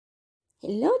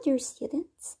Hello dear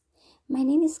students, my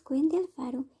name is Wendy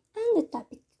Alfaro and the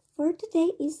topic for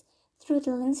today is Through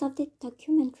the Lens of the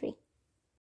Documentary.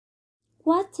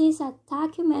 What is a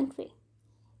documentary?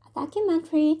 A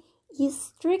documentary is,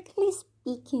 strictly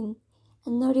speaking,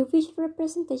 an audiovisual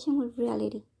representation of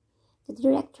reality. The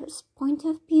director's point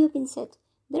of view being set,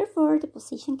 therefore the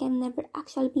position can never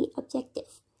actually be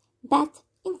objective, but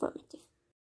informative.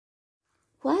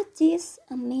 What is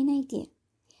a main idea?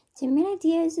 The main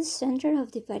idea is the center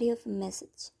of the body of a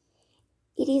message.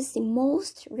 It is the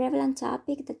most relevant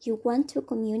topic that you want to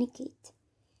communicate.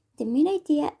 The main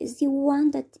idea is the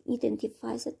one that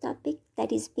identifies a topic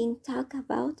that is being talked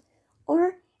about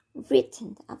or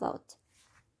written about.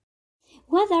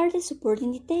 What are the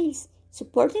supporting details?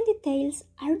 Supporting details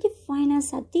are defined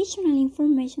as additional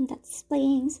information that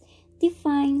explains,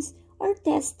 defines, or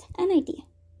tests an idea.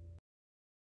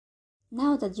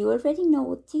 Now that you already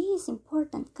know these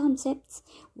important concepts,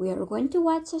 we are going to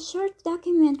watch a short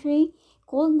documentary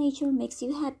called Nature Makes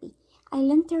You Happy. I'll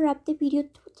interrupt the video 2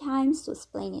 times to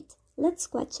explain it.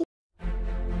 Let's watch it.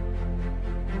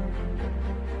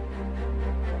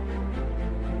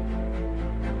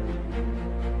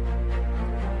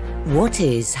 What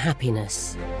is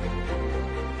happiness?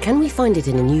 Can we find it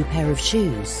in a new pair of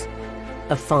shoes,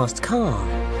 a fast car,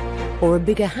 or a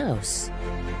bigger house?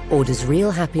 Or does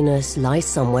real happiness lie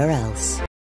somewhere else?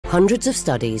 Hundreds of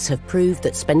studies have proved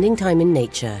that spending time in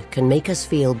nature can make us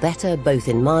feel better both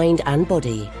in mind and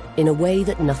body in a way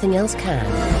that nothing else can.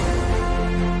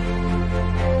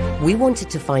 We wanted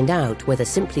to find out whether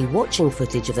simply watching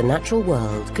footage of the natural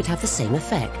world could have the same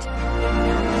effect.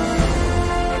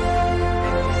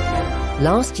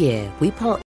 Last year, we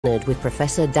partnered with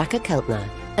Professor Dacher Keltner,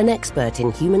 an expert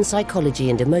in human psychology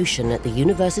and emotion at the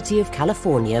University of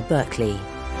California, Berkeley.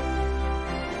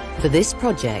 For this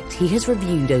project, he has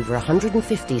reviewed over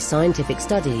 150 scientific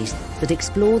studies that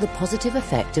explore the positive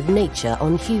effect of nature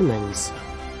on humans.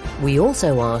 We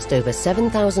also asked over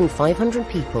 7,500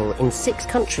 people in 6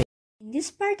 countries. In this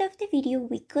part of the video,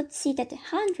 we could see that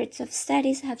hundreds of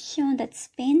studies have shown that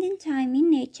spending time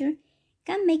in nature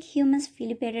can make humans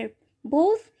feel better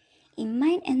both in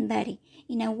mind and body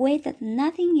in a way that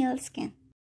nothing else can.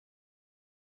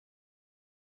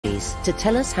 To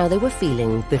tell us how they were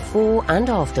feeling before and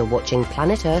after watching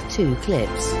Planet Earth 2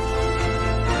 clips.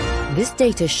 This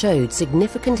data showed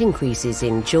significant increases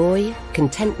in joy,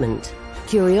 contentment,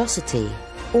 curiosity,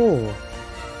 awe,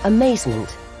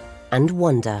 amazement, and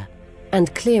wonder,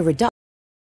 and clear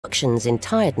reductions in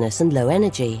tiredness and low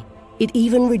energy. It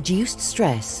even reduced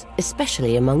stress,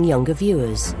 especially among younger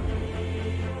viewers.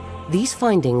 These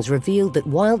findings revealed that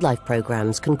wildlife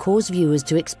programs can cause viewers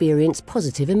to experience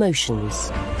positive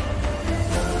emotions.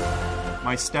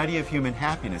 My study of human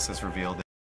happiness has revealed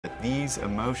that these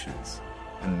emotions,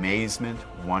 amazement,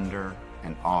 wonder,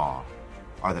 and awe,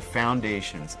 are the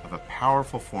foundations of a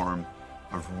powerful form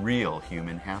of real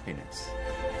human happiness.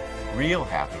 Real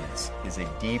happiness is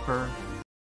a deeper,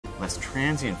 less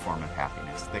transient form of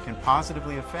happiness that can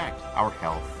positively affect our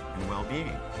health and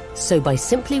well-being. So by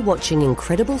simply watching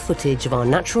incredible footage of our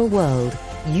natural world,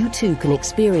 you too can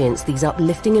experience these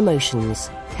uplifting emotions,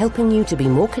 helping you to be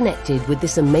more connected with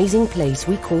this amazing place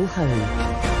we call home.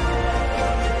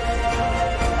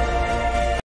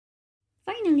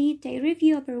 Finally, they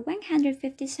review over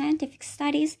 150 scientific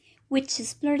studies which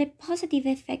explore the positive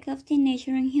effect of the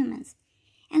nature on humans,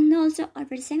 and also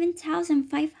over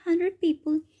 7,500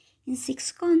 people in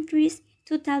 6 countries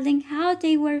to tell them how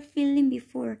they were feeling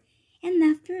before and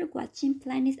after watching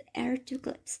Planet Earth 2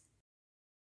 clips.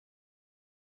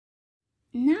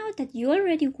 Now that you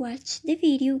already watched the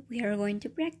video, we are going to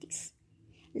practice.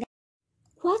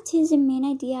 What is the main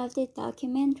idea of the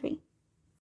documentary?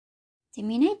 The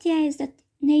main idea is that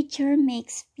nature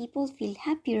makes people feel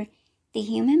happier. The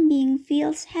human being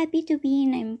feels happy to be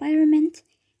in an environment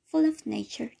full of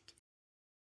nature.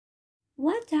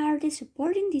 What are the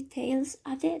supporting details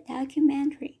of the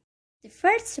documentary? The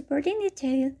first supporting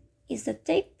detail is that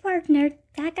they partnered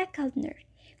Dacher Keltner,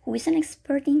 who is an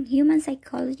expert in human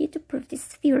psychology, to prove this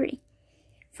theory.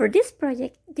 For this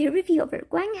project, they review over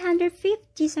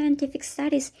 150 scientific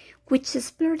studies which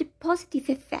explore the positive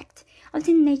effect of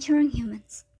the nature on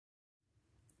humans.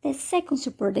 The second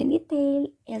supporting detail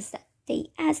is that they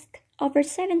asked over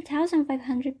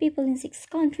 7,500 people in 6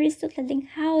 countries to tell them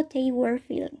how they were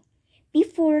feeling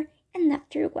before and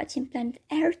after watching Planet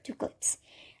Earth 2 clips.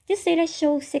 This data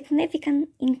shows significant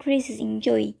increases in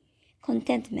joy,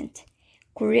 contentment,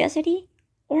 curiosity,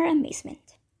 or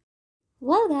amazement.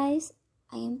 Well guys,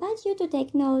 I invite you to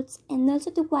take notes and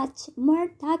also to watch more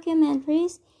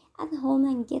documentaries at home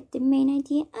and get the main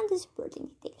idea and the supporting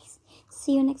details.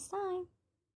 See you next time!